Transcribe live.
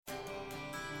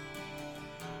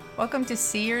Welcome to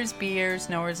Seers, Beers,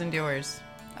 Knowers, and Doers,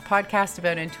 a podcast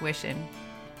about intuition.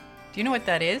 Do you know what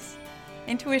that is?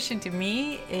 Intuition to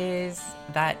me is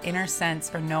that inner sense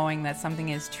for knowing that something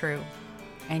is true,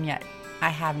 and yet I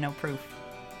have no proof.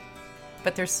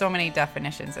 But there's so many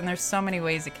definitions, and there's so many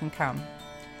ways it can come.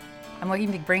 I'm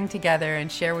looking to bring together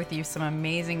and share with you some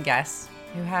amazing guests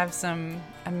who have some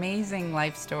amazing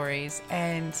life stories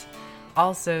and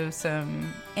also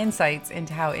some insights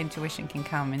into how intuition can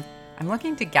come. And I'm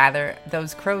looking to gather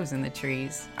those crows in the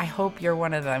trees. I hope you're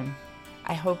one of them.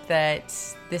 I hope that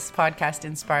this podcast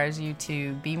inspires you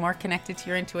to be more connected to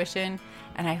your intuition,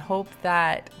 and I hope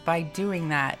that by doing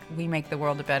that, we make the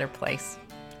world a better place.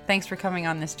 Thanks for coming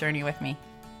on this journey with me.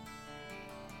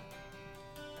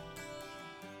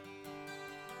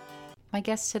 My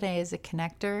guest today is a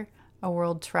connector, a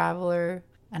world traveler,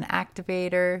 an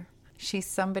activator. She's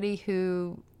somebody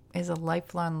who is a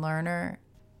lifelong learner.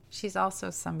 She's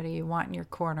also somebody you want in your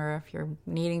corner if you're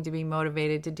needing to be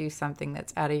motivated to do something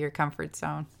that's out of your comfort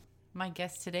zone. My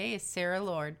guest today is Sarah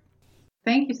Lord.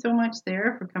 Thank you so much,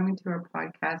 Sarah, for coming to our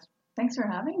podcast. Thanks for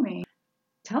having me.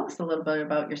 Tell us a little bit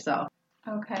about yourself.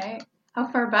 Okay. How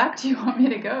far back do you want me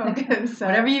to go? Because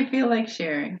whatever you feel like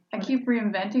sharing. I keep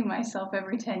reinventing myself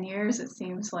every 10 years, it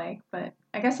seems like. But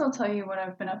I guess I'll tell you what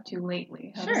I've been up to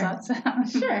lately. How does that sound?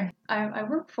 Sure. I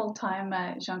work full-time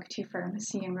at Jean Coutu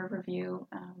Pharmacy in Riverview.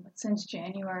 But since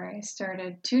January, I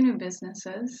started 2 new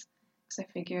businesses because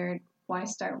I figured, why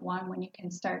start one when you can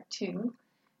start 2?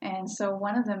 And so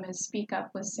one of them is Speak Up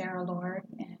with Sarah Lord,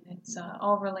 and it's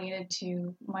all related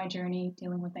to my journey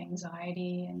dealing with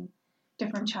anxiety and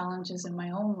different challenges in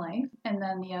my own life. And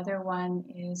then the other one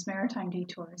is Maritime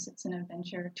Detours. It's an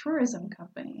adventure tourism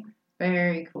company.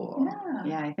 Very cool.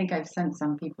 Yeah, I think I've sent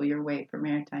some people your way for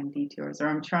Maritime Detours, or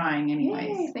I'm trying anyways.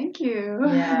 Yay, thank you.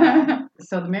 Yeah.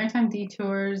 So the Maritime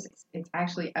Detours, it's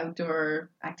actually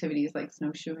outdoor activities like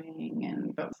snowshoeing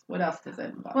and boats. What else does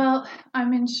it involve? Well,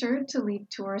 I'm insured to lead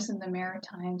tours in the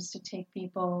Maritimes to take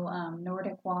people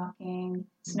Nordic walking,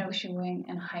 snowshoeing,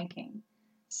 and hiking.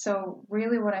 So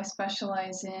really what I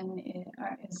specialize in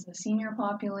is the senior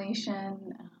population,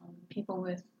 people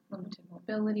with limited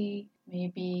mobility,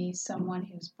 maybe someone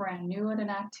who's brand new at an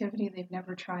activity, they've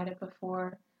never tried it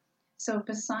before. So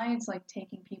besides like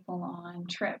taking people on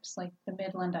trips, like the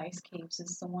Midland Ice Caves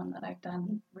is the one that I've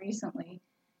done recently,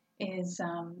 is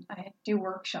I do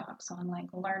workshops on like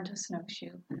learn to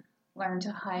snowshoe, learn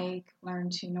to hike, learn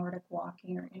to Nordic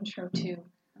walking or intro to.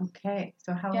 Okay,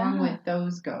 so how long would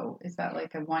those go? Is that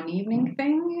like a one evening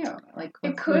thing? Or like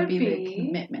what would be the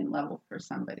commitment level for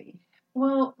somebody?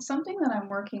 Well, something that I'm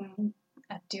working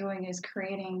at doing is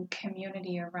creating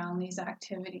community around these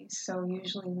activities. So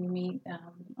usually we meet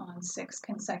on 6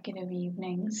 consecutive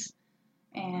evenings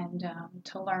and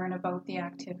to learn about the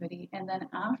activity. And then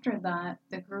after that,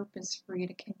 the group is free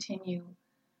to continue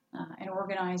and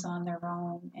organize on their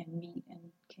own and meet and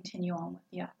continue on with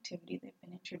the activity they've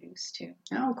been introduced to.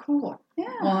 Oh, cool. Yeah.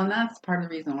 Well, and that's part of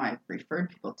the reason why I've referred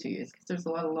people to you is because there's a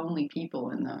lot of lonely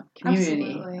people in the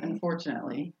community, Absolutely.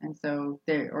 Unfortunately. And so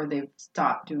they've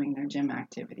stopped doing their gym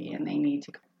activity and they need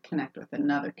to connect with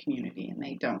another community and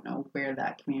they don't know where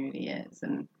that community is.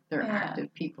 And they're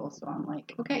active people. So I'm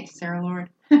like, okay, Sarah Lord,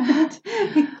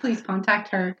 please contact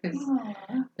her because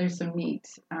there's some neat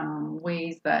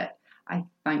ways that I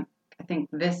think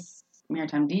this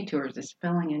Maritime Detours is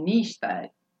filling a niche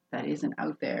that isn't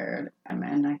out there.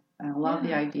 And I love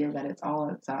the idea that it's all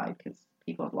outside because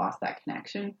people have lost that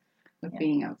connection with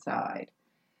being outside.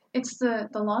 It's the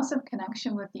loss of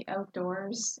connection with the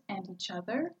outdoors and each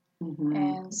other. Mm-hmm.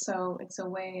 And so it's a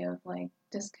way of like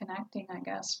disconnecting, I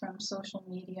guess, from social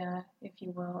media, if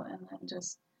you will, and then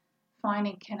just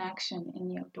finding connection in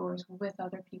the outdoors with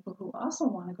other people who also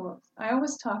want to go out. I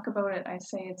always talk about it. I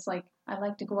say it's like I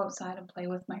like to go outside and play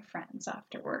with my friends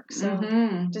after work. So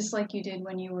just like you did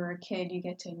when you were a kid, you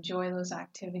get to enjoy those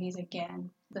activities again,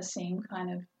 the same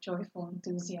kind of joyful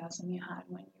enthusiasm you had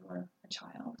when you were a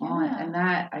child. Well, and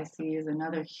that I see is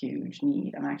another huge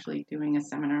need. I'm actually doing a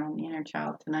seminar on the inner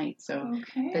child tonight. So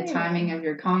the timing of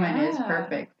your comment is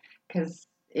perfect because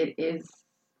it is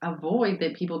a void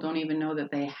that people don't even know that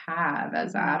they have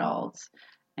as adults.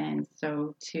 And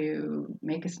so to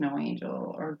make a snow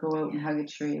angel or go out and hug a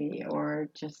tree or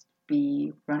just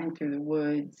be running through the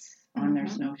woods on their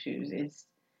snowshoes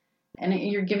and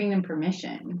you're giving them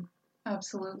permission.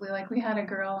 Absolutely. Like we had a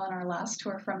girl on our last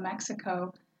tour from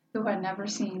Mexico who had never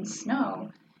seen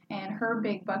snow. And her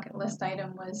big bucket list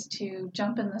item was to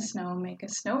jump in the snow and make a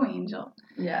snow angel.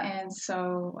 Yeah. And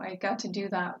so I got to do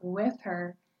that with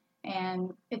her. And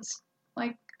it's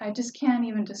like I just can't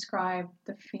even describe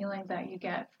the feeling that you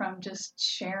get from just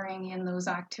sharing in those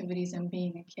activities and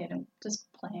being a kid and just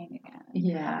playing again.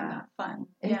 Yeah. Having that fun.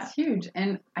 It's huge.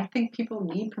 And I think people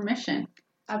need permission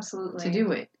Absolutely. to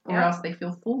do it, or else they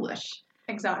feel foolish.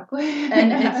 Exactly.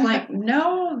 And it's like,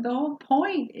 no, the whole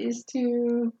point is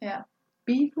to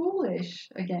be foolish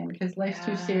again, because life's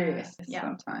too serious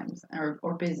sometimes,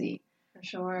 or busy. For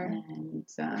sure. And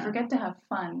we forget to have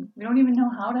fun. We don't even know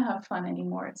how to have fun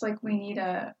anymore. It's like we need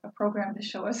a program to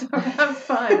show us how to have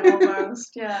fun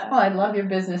almost. Yeah. Well, I love your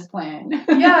business plan.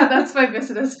 Yeah, that's my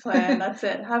business plan. That's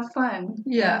it. Have fun.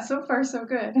 Yeah. So far, so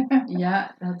good.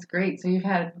 Yeah, that's great. So you've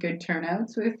had good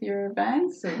turnouts with your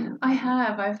events? I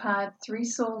have. I've had 3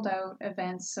 sold out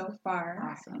events so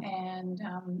far. Awesome. And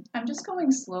I'm just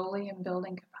going slowly and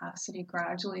building capacity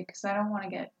gradually because I don't want to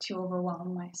get too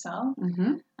overwhelmed myself.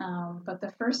 Mm-hmm. But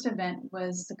the first event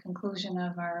was the conclusion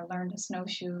of our Learn to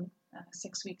Snowshoe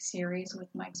 6-week series with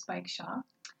Mike's Bike Shop.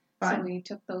 Fun. So we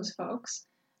took those folks.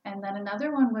 And then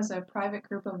another one was a private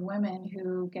group of women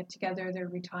who get together. They're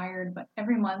retired, but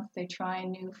every month they try a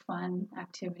new fun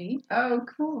activity. Oh,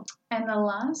 cool. And the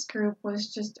last group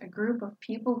was just a group of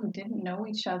people who didn't know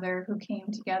each other who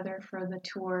came together for the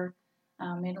tour,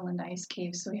 Midland Ice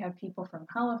Cave. So we have people from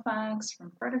Halifax,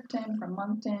 from Fredericton, from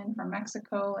Moncton, from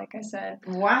Mexico, like I said.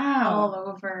 Wow. All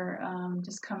over,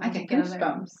 just coming together.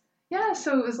 Goosebumps. Yeah,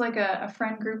 so it was like a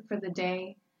friend group for the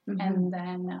day. Mm-hmm. And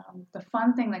then the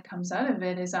fun thing that comes out of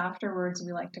it is afterwards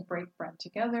we like to break bread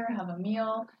together, have a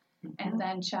meal, and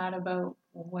then chat about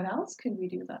what else could we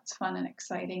do that's fun and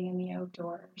exciting in the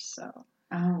outdoors. So.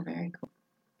 Oh, very cool.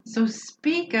 So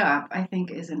Speak Up, I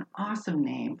think, is an awesome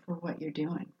name for what you're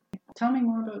doing. Tell me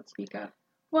more about Speak Up.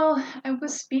 Well,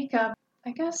 with Speak Up,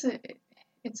 I guess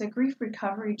it's a grief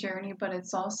recovery journey, but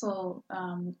it's also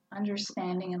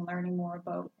understanding and learning more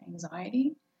about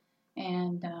anxiety.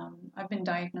 And I've been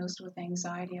diagnosed with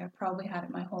anxiety. I probably had it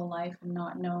my whole life and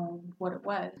not known what it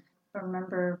was. I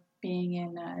remember being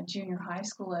in junior high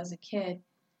school as a kid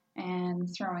and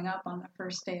throwing up on the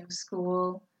first day of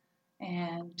school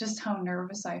and just how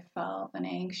nervous I felt and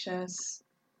anxious.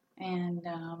 And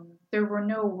there were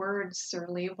no words or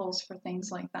labels for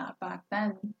things like that back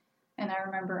then. And I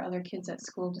remember other kids at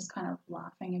school just kind of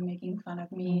laughing and making fun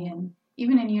of me. And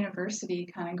even in university,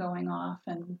 kind of going off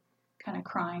and kind of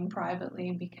crying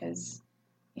privately because,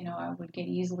 I would get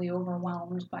easily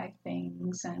overwhelmed by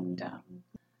things. And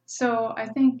so I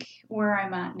think where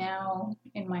I'm at now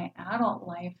in my adult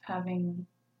life, having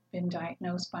been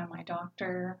diagnosed by my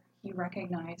doctor, he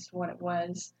recognized what it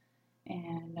was,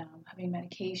 and having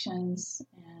medications,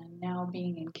 and now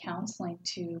being in counseling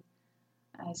to,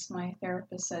 as my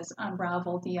therapist says,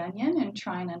 unravel the onion and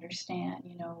try and understand,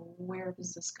 where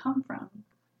does this come from?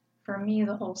 For me,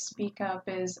 the whole Speak Up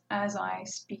is as I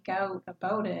speak out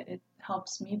about it, it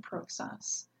helps me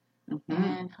process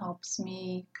and helps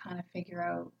me kind of figure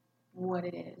out what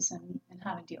it is and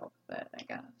how to deal with it, I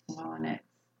guess. Well, and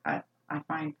I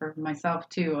find for myself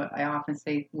too, I often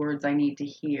say words I need to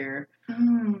hear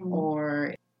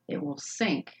or it will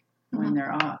sink when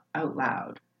they're out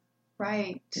loud.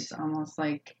 Right. It's almost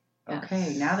like,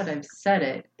 okay, now that I've said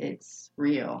it, it's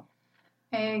real.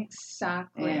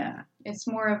 Exactly. Yeah. It's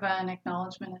more of an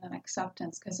acknowledgement and an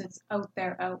acceptance because it's out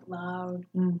there out loud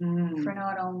for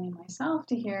not only myself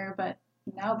to hear, but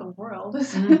now the world,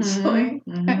 essentially.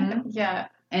 Yeah.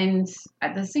 And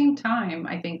at the same time,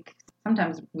 I think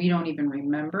sometimes we don't even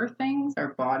remember things.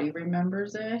 Our body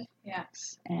remembers it.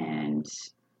 Yes. And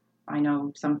I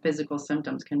know some physical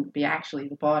symptoms can be actually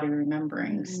the body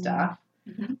remembering stuff.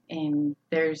 And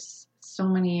there's so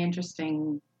many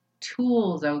interesting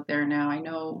tools out there now. I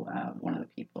know one of the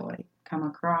people I come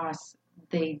across,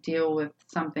 they deal with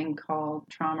something called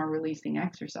trauma releasing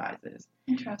exercises.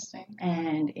 Interesting.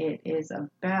 And it is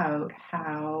about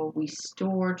how we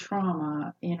store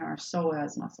trauma in our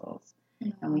psoas muscles.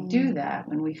 And we do that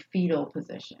when we fetal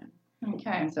position.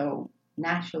 Okay. And so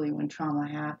naturally when trauma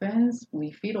happens,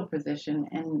 we fetal position,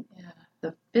 and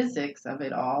the physics of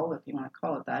it all, if you want to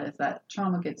call it that, is that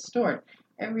trauma gets stored.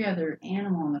 Every other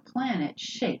animal on the planet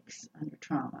shakes under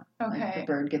trauma. Okay. Like the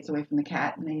bird gets away from the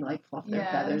cat and they fluff their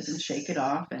feathers and shake it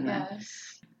off.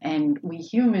 And we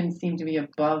humans seem to be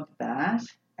above that,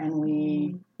 and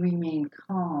we remain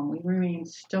calm. We remain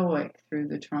stoic through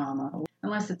the trauma.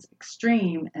 Unless it's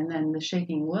extreme, and then the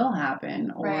shaking will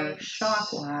happen, or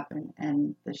shock will happen,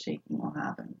 and the shaking will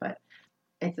happen. But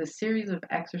it's a series of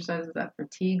exercises that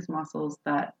fatigues muscles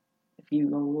that if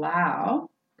you allow,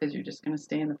 because you're just going to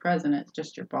stay in the present, it's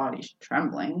just your body's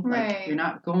trembling. Like you're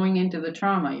not going into the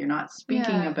trauma. You're not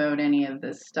speaking about any of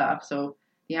this stuff. So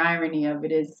the irony of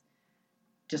it is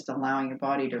just allowing your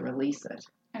body to release it.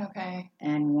 Okay.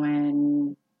 And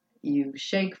when you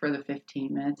shake for the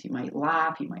 15 minutes, you might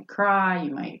laugh, you might cry,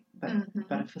 but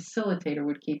a facilitator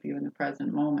would keep you in the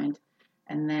present moment.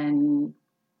 And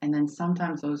then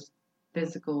sometimes those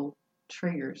physical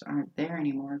triggers aren't there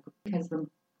anymore because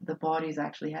the body's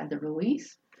actually had the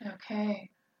release. Okay.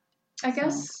 I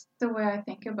guess the way I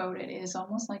think about it is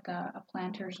almost like a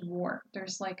planter's wart.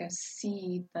 There's like a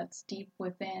seed that's deep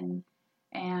within,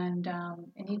 and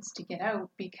it needs to get out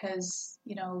because,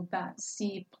 that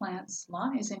seed plants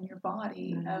lies in your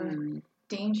body of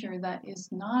danger that is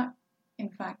not, in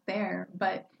fact, there,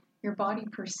 but your body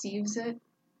perceives it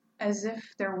as if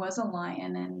there was a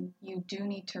lion and you do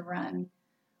need to run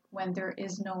when there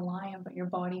is no lion, but your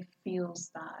body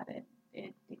feels that.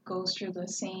 It goes through the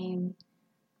same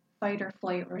fight or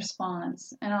flight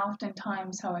response. And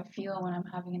oftentimes how I feel when I'm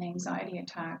having an anxiety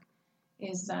attack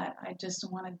is that I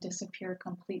just want to disappear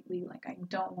completely. Like I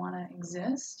don't want to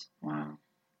exist. Wow.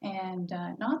 And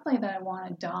not like that I want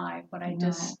to die, but I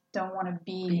just don't want to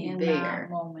be in there.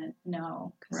 That moment.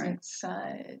 No, because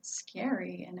it's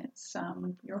scary and it's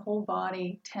your whole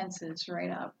body tenses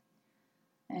right up.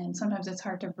 And sometimes it's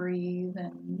hard to breathe,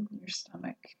 and your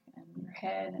stomach and your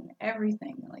head and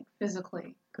everything, like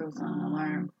physically, goes on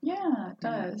alarm. Yeah, it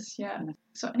does. Yeah.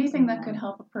 So anything that could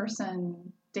help a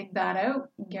person dig that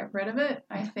out and get rid of it,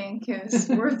 I think is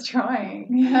worth trying.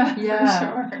 Yeah,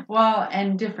 for sure. Well,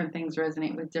 and different things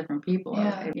resonate with different people.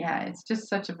 Yeah, it's just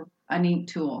such a neat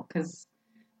tool because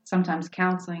sometimes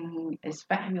counseling is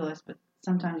fabulous, but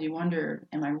sometimes you wonder,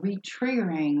 am I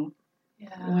re-triggering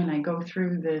when I go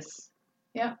through this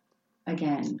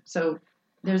again? So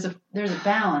there's a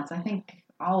balance. I think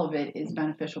all of it is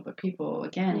beneficial, but people,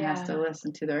 again, has to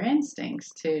listen to their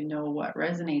instincts to know what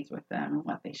resonates with them and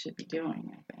what they should be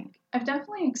doing, I think. I've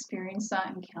definitely experienced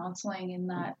that in counseling in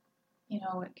that,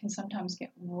 it can sometimes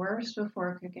get worse before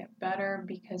it could get better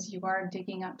because you are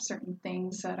digging up certain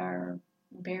things that are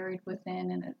buried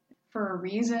within and for a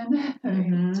reason.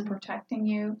 It's protecting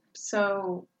you.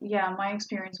 So, my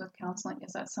experience with counseling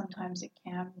is that sometimes it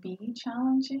can be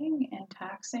challenging and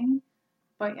taxing.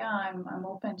 But I'm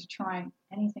open to trying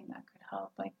anything that could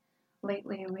help. Like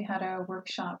lately, we had a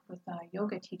workshop with a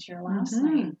yoga teacher last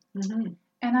night,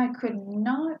 and I could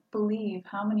not believe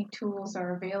how many tools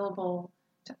are available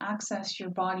to access your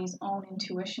body's own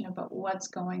intuition about what's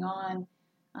going on.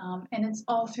 And it's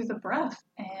all through the breath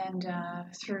and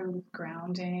through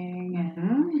grounding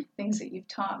and things that you've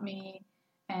taught me.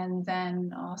 And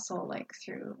then also like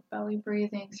through belly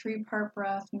breathing, 3-part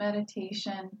breath,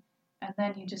 meditation. And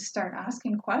then you just start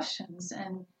asking questions,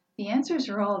 and the answers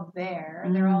are all there.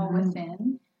 They're all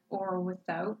within or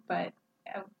without, but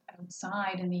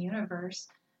outside in the universe.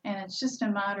 And it's just a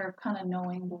matter of kind of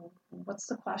knowing, well, what's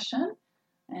the question?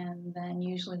 And then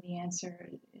usually the answer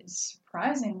is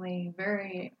surprisingly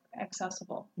very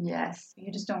accessible. Yes.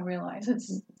 You just don't realize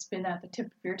it's been at the tip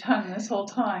of your tongue this whole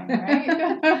time,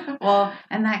 right? Well,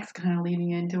 and that's kind of leading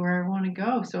into where I want to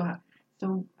go.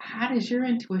 So how does your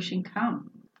intuition come?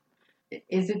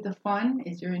 Is it the fun?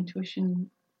 Is your intuition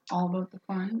all about the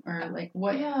fun? Or like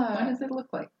what does it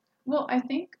look like? Well, I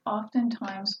think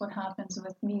oftentimes what happens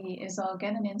with me is I'll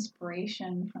get an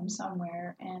inspiration from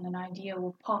somewhere and an idea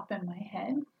will pop in my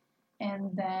head and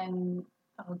then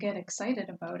I'll get excited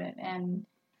about it. And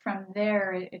from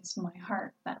there, it's my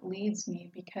heart that leads me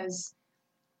because,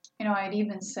 I'd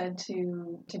even said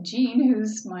to Jean,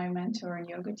 who's my mentor and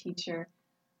yoga teacher,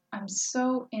 I'm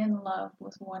so in love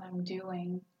with what I'm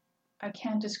doing. I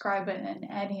can't describe it in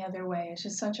any other way. It's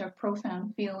just such a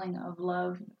profound feeling of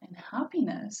love and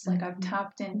happiness. Like I've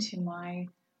tapped into my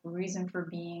reason for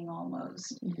being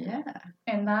almost. Yeah.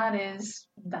 And that is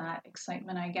that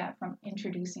excitement I get from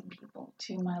introducing people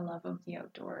to my love of the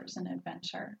outdoors and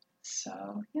adventure.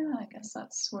 So, I guess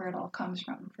that's where it all comes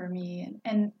from for me.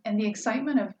 And the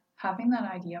excitement of having that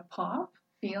idea pop,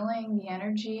 feeling the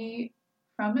energy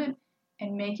from it,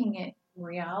 and making it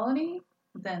reality,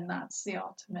 then that's the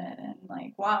ultimate. And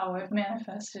like, wow, I've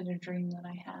manifested a dream that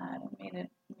I had and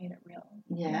made it real.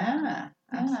 Yeah.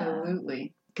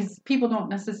 Absolutely. Because people don't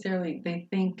necessarily, they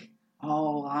think,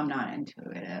 oh, I'm not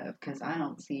intuitive because I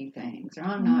don't see things, or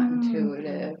I'm not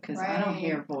intuitive because I don't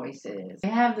hear voices. They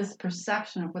have this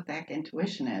perception of what the heck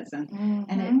intuition is, and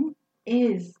it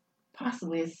is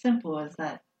possibly as simple as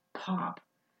that pop.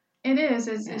 It is.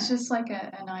 It's just like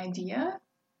an idea.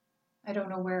 I don't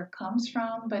know where it comes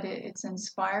from, but it's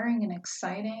inspiring and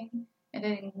exciting, and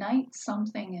it ignites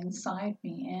something inside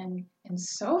me. And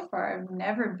so far, I've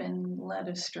never been led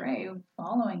astray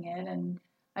following it, and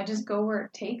I just go where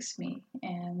it takes me.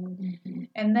 And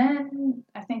then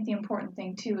I think the important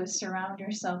thing too is surround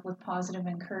yourself with positive,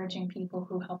 encouraging people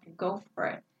who help you go for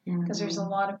it. Because there's a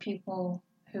lot of people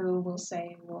who will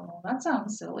say, well, that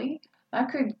sounds silly.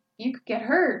 You could get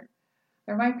hurt.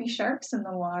 There might be sharks in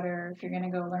the water if you're going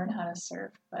to go learn how to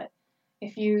surf. But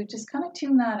if you just kind of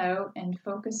tune that out and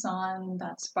focus on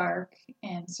that spark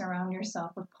and surround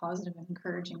yourself with positive and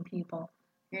encouraging people,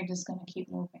 you're just going to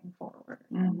keep moving forward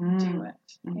and do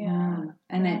it. Yeah.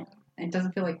 And it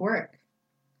doesn't feel like work.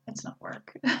 It's not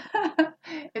work.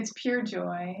 It's pure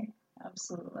joy.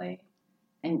 Absolutely.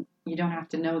 And you don't have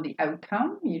to know the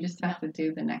outcome. You just have to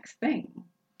do the next thing.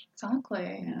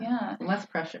 Exactly. Yeah. Less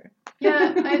pressure.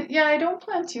 I don't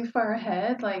plan too far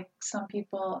ahead. Like some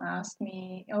people ask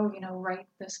me, write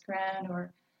this grant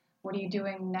or what are you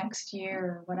doing next year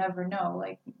or whatever. No,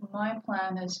 like my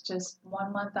plan is just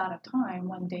 1 month at a time,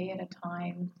 1 day at a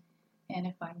time. And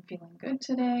if I'm feeling good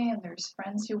today and there's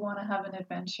friends who want to have an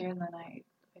adventure, then I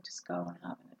just go and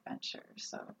have an adventure.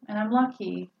 So, and I'm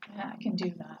lucky I can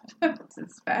do that.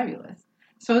 It's fabulous.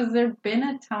 So has there been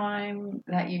a time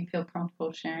that you feel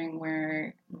comfortable sharing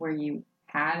where you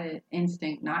had an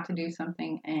instinct not to do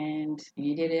something and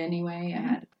you did it anyway?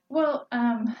 Well,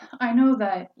 I know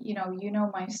that, you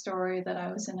know my story that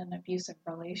I was in an abusive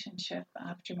relationship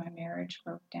after my marriage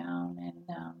broke down and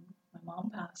my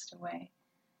mom passed away.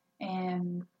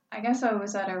 And I guess I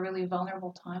was at a really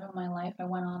vulnerable time in my life. I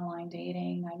went online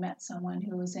dating. I met someone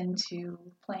who was into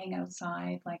playing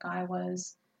outside like I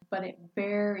was, but it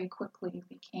very quickly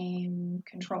became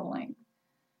controlling.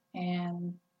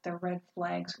 And the red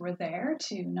flags were there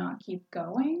to not keep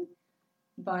going,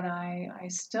 but I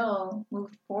still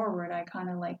moved forward. I kind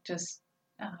of like just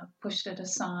pushed it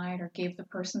aside or gave the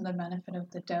person the benefit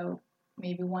of the doubt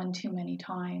maybe one too many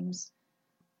times.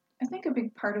 I think a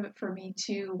big part of it for me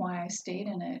too, why I stayed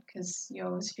in it, because you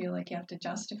always feel like you have to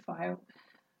justify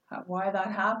why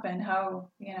that happened, how,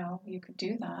 you could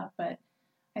do that. But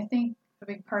I think a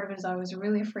big part of it is I was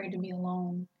really afraid to be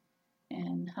alone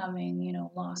and having,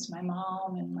 lost my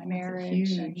mom and my marriage.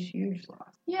 Huge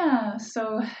loss. Yeah.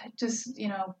 So just,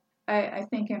 I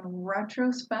think in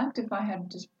retrospect, if I had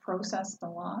just processed the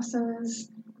losses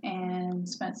and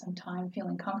spent some time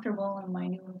feeling comfortable in my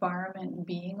new environment and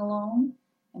being alone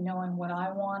and knowing what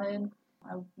I wanted,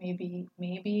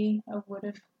 maybe I would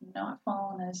have not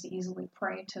fallen as easily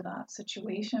prey to that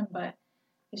situation. But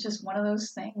it's just one of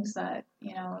those things that,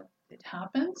 it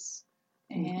happens.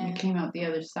 And you came out the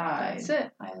other side. That's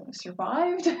it. I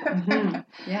survived.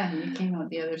 Yeah, you came out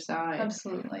the other side.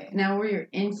 Absolutely. Now, were your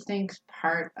instincts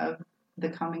part of the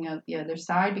coming out the other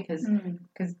side? Because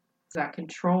that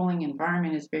controlling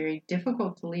environment is very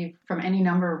difficult to leave from any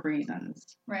number of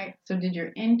reasons. Right. So did your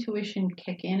intuition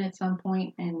kick in at some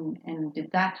point, and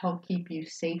did that help keep you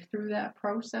safe through that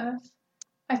process?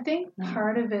 I think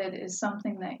part of it is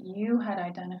something that you had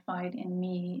identified in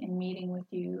me in meeting with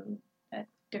you at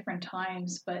different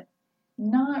times, but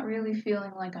not really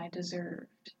feeling like I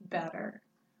deserved better.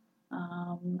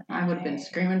 I would have been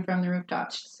screaming from the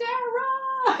rooftops,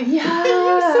 Sarah! Yeah!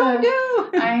 You so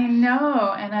do! I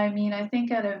know. And I mean, I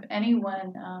think out of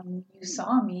anyone, you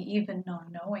saw me, even not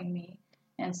knowing me,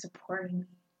 and supporting me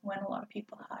when a lot of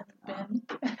people hadn't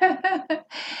been.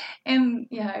 And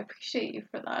yeah, I appreciate you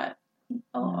for that.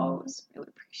 I'll always really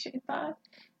appreciate that.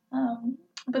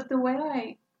 But the way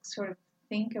I sort of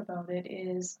think about it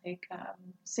is like,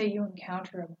 say you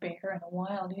encounter a bear in the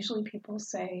wild. Usually people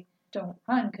say, don't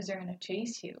run because they're going to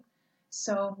chase you.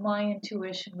 So my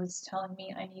intuition was telling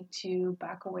me I need to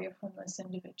back away from this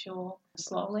individual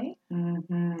slowly,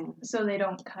 so they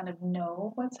don't kind of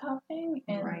know what's happening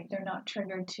and they're not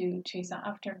triggered to chase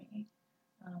after me.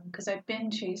 Because I've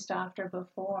been chased after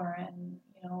before, and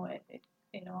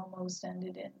it almost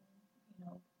ended in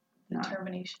the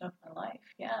termination of my life.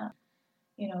 Yeah,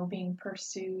 being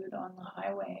pursued on the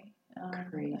highway at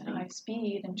high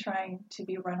speed and trying to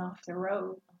be run off the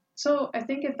road. So I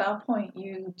think at that point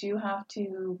you do have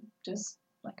to just,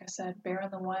 like I said, bear in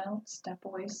the wild, step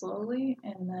away slowly,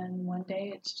 and then one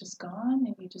day it's just gone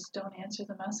and you just don't answer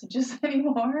the messages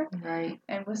anymore. Right.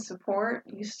 And with support,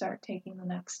 you start taking the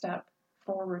next step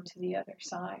forward to the other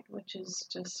side, which is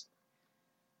just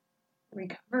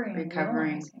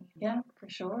recovering. Yeah, for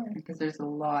sure. Because there's a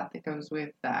lot that goes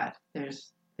with that.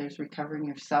 There's recovering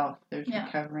yourself. There's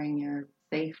recovering your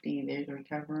safety. There's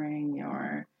recovering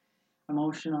your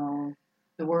emotional,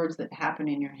 the words that happen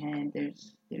in your head.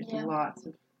 There's lots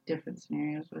of different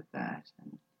scenarios with that.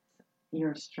 And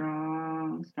you're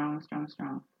strong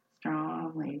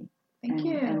lady. Thank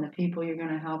you. And the people you're going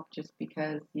to help just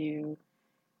because you've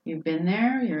been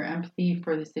there, your empathy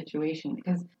for the situation.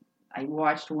 Because I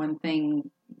watched one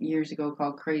thing years ago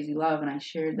called Crazy Love, and I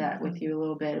shared that with you a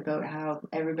little bit about how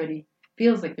everybody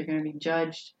feels like they're going to be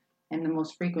judged And the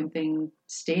most frequent thing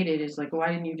stated is like,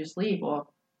 why didn't you just leave?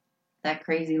 Well, that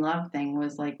crazy love thing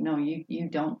was like, no, you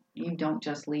don't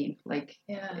just leave. Like,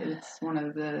 it's one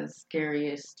of the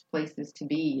scariest places to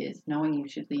be, is knowing you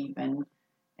should leave and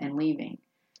leaving.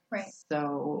 Right.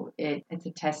 So it's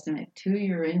a testament to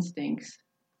your instincts.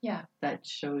 Yeah. That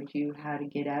showed you how to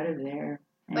get out of there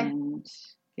and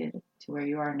get to where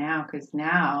you are now. Because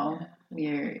now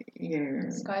you're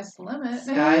sky's the limit.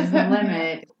 Sky's the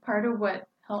limit. Part of what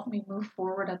helped me move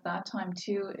forward at that time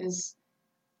too is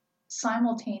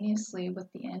simultaneously with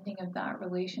the ending of that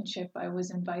relationship, I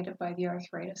was invited by the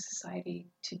Arthritis Society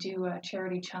to do a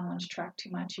charity challenge trek to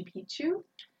Machu Picchu.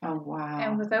 Oh, wow.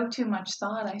 And without too much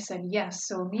thought, I said yes.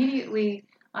 So immediately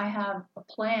I have a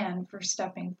plan for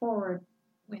stepping forward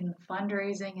in the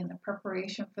fundraising and the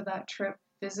preparation for that trip,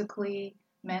 physically,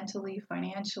 mentally,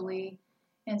 financially.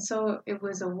 And so it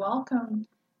was a welcome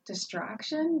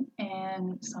distraction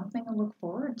and something to look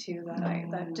forward to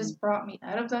that just brought me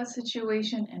out of that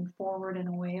situation and forward in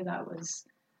a way that was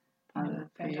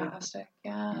fantastic.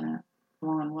 Yeah.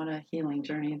 Well, and what a healing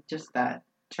journey just that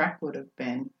trek would have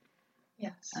been.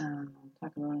 Yes.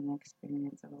 Talk about an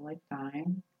experience of a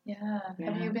lifetime. Yeah.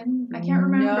 Have you been? I can't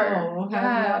remember. No, I've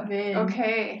not been.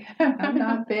 Okay. I've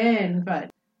not been, but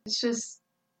it's just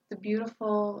the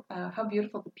beautiful, how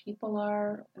beautiful the people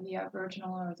are, the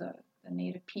Aboriginal or the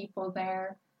Native people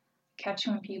there,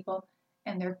 Quechuan people,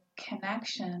 and their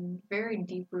connection, very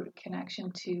deep-rooted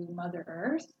connection to Mother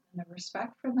Earth and the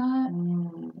respect for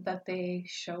that they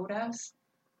showed us.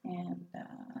 And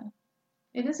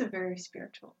it is a very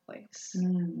spiritual place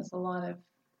with a lot of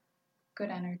good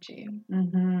energy,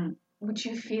 which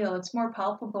you feel. It's more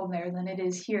palpable there than it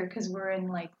is here because we're in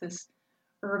like this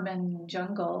urban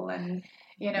jungle and,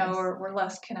 we're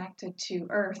less connected to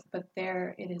Earth, but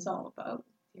there it is all about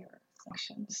the Earth.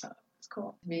 So it's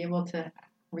cool to be able to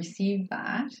receive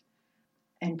that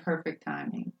in perfect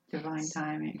timing, divine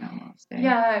timing almost.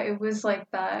 Yeah, it was like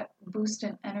that boost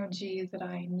in energy that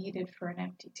I needed for an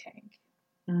empty tank,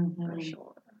 for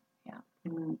sure. Yeah.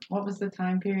 What was the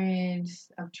time period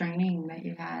of training that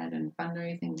you had and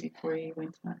fundraising before you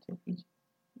went to Machu Picchu?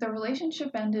 The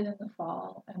relationship ended in the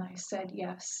fall, and I said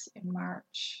yes in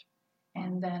March,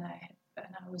 and then I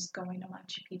was going to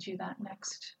Machu Picchu that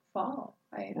next fall.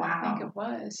 I think it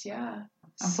was, yeah.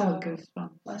 I'm full of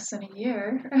goosebumps. Less than a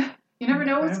year. You never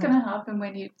know what's going to happen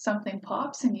when something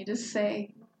pops and you just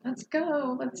say, let's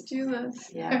go, let's do this.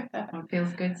 Yeah, when it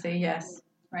feels good, say yes.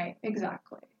 Right,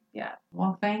 exactly, yeah.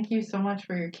 Well, thank you so much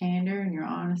for your candor and your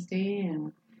honesty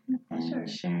and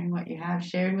sharing what you have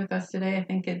shared with us today. I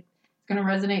think it's going to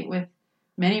resonate with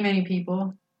many, many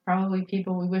people. Probably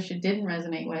people we wish it didn't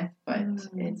resonate with, but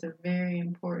it's a very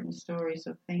important story.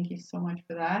 So thank you so much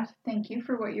for that. Thank you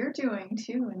for what you're doing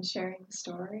too and sharing the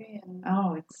story and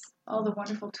it's all the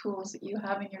wonderful tools that you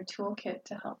have in your toolkit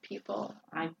to help people.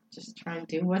 I just try to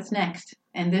do what's next.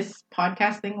 And this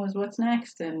podcast thing was what's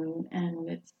next and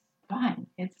it's fun.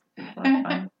 It's a lot of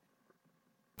fun.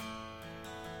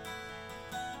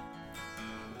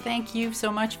 Thank you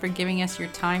so much for giving us your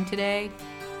time today.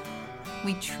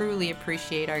 We truly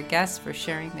appreciate our guests for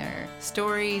sharing their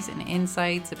stories and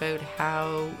insights about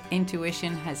how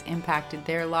intuition has impacted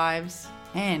their lives.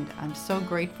 And I'm so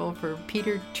grateful for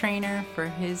Peter Trainer for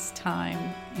his time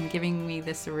in giving me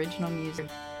this original music.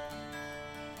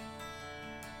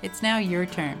 It's now your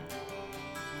turn.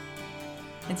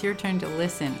 It's your turn to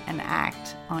listen and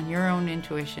act on your own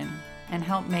intuition and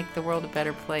help make the world a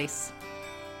better place.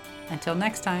 Until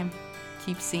next time,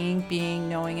 keep seeing, being,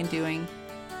 knowing, and doing.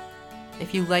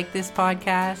 If you like this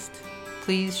podcast,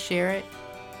 please share it.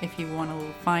 If you want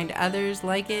to find others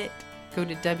like it, go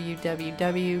to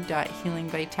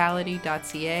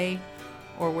www.healingvitality.ca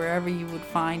or wherever you would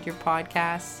find your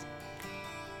podcasts.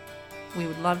 We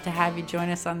would love to have you join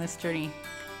us on this journey.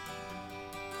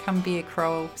 Come be a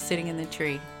crow sitting in the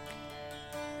tree.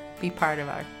 Be part of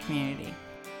our community.